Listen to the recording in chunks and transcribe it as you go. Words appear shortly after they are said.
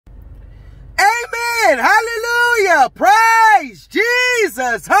Hallelujah. Praise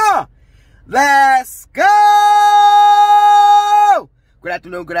Jesus. Let's go. Good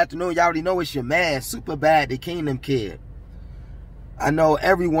afternoon. Good afternoon. Y'all already know it's your man, Super Bad, the Kingdom Kid. I know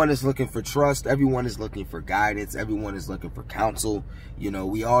everyone is looking for trust. Everyone is looking for guidance. Everyone is looking for counsel. You know,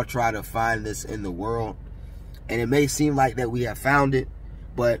 we all try to find this in the world. And it may seem like that we have found it.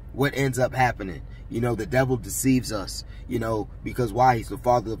 But what ends up happening? You know, the devil deceives us. You know, because why? He's the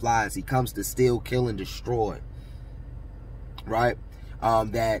father of lies. He comes to steal, kill, and destroy. Right?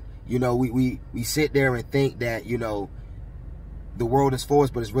 That, you know, we sit there and think that, you know, the world is for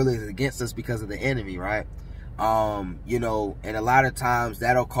us, but it's really against us because of the enemy, right? You know, and a lot of times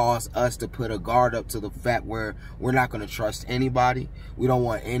that'll cause us to put a guard up to the fact where we're not going to trust anybody. We don't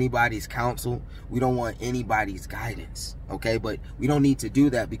want anybody's counsel. We don't want anybody's guidance. Okay, but we don't need to do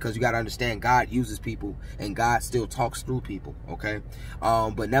that because you got to understand God uses people and God still talks through people. Okay,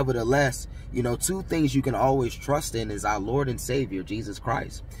 but nevertheless, you know, two things you can always trust in is our Lord and Savior, Jesus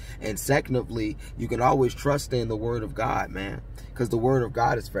Christ. And secondly, you can always trust in the Word of God, man. Because the Word of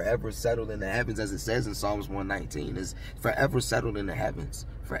God is forever settled in the heavens, as it says in Psalms 119. It's forever settled in the heavens.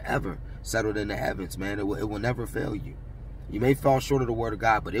 Forever settled in the heavens, man. It will never fail you. You may fall short of the Word of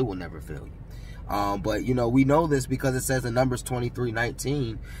God, but it will never fail you. But, you know, we know this because it says in Numbers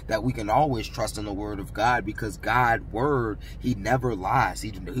 23:19 that we can always trust in the Word of God because God's Word, He never lies.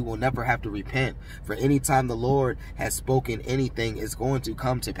 He will never have to repent. For any time the Lord has spoken anything, it's going to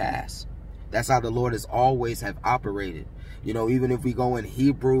come to pass. That's how the Lord has always have operated. You know, even if we go in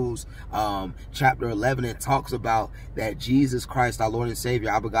Hebrews chapter 11, it talks about that Jesus Christ, our Lord and Savior,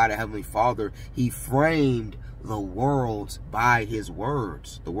 our God and Heavenly Father, He framed the worlds by His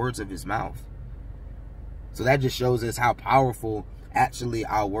words, the words of His mouth. So that just shows us how powerful actually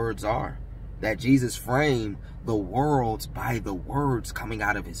our words are. That Jesus framed the worlds by the words coming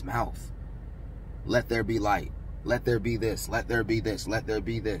out of His mouth. Let there be light. Let there be this. Let there be this. Let there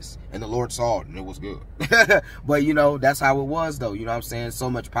be this. And the Lord saw it and it was good. But, you know, that's how it was, though. You know what I'm saying? So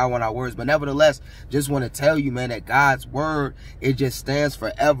much power in our words. But nevertheless, just want to tell you, man, that God's Word, it just stands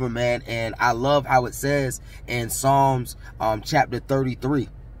forever, man. And I love how it says in Psalms chapter 33.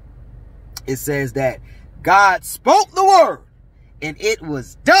 It says that God spoke the word and it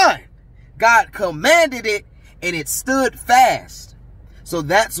was done. God commanded it and it stood fast. So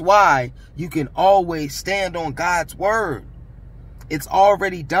that's why you can always stand on God's word. It's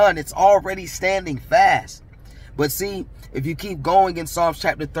already done. It's already standing fast. But see, if you keep going in Psalms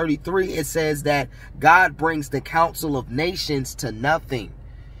chapter 33, it says that God brings the counsel of nations to nothing.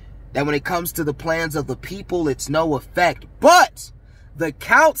 That when it comes to the plans of the people, it's no effect. But the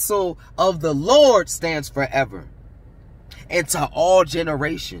counsel of the Lord stands forever and to all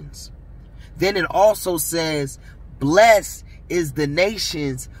generations. Then it also says, blessed is the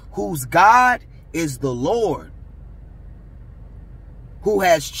nations whose God is the Lord, who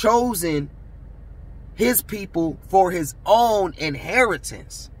has chosen His people for His own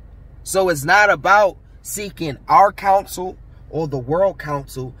inheritance. So it's not about seeking our counsel or the world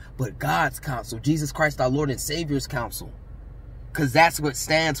counsel, but God's counsel, Jesus Christ, our Lord and Savior's counsel. Because that's what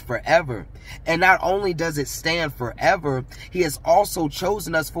stands forever. And not only does it stand forever, He has also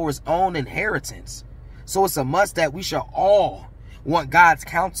chosen us for His own inheritance. So it's a must that we shall all want God's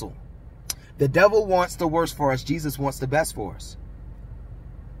counsel. The devil wants the worst for us. Jesus wants the best for us.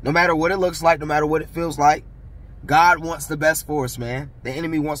 No matter what it looks like, no matter what it feels like, God wants the best for us, man. The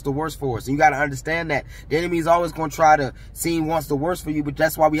enemy wants the worst for us. And you got to understand that the enemy is always going to try to see he wants the worst for you. But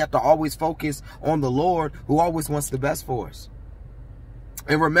that's why we have to always focus on the Lord, who always wants the best for us.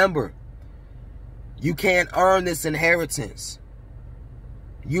 And remember, you can't earn this inheritance.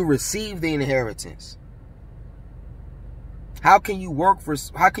 You receive the inheritance. How can you work for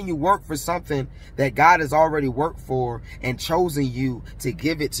something that God has already worked for and chosen you to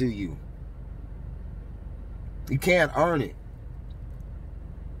give it to you? You can't earn it.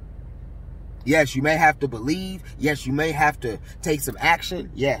 Yes, you may have to believe. Yes, you may have to take some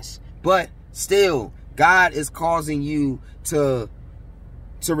action. Yes, but still, God is causing you to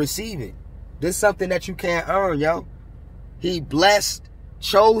receive it. This is something that you can't earn, yo. He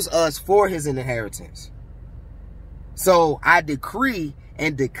chose us for His inheritance. So I decree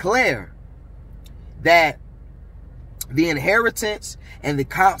and declare that the inheritance and the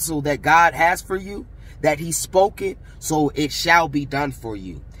counsel that God has for you, that He spoke it, so it shall be done for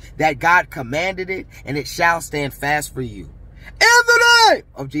you. That God commanded it, and it shall stand fast for you. In the name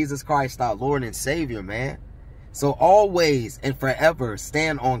of Jesus Christ, our Lord and Savior, man. So always and forever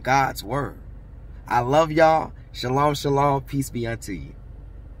stand on God's word. I love y'all. Shalom, shalom. Peace be unto you.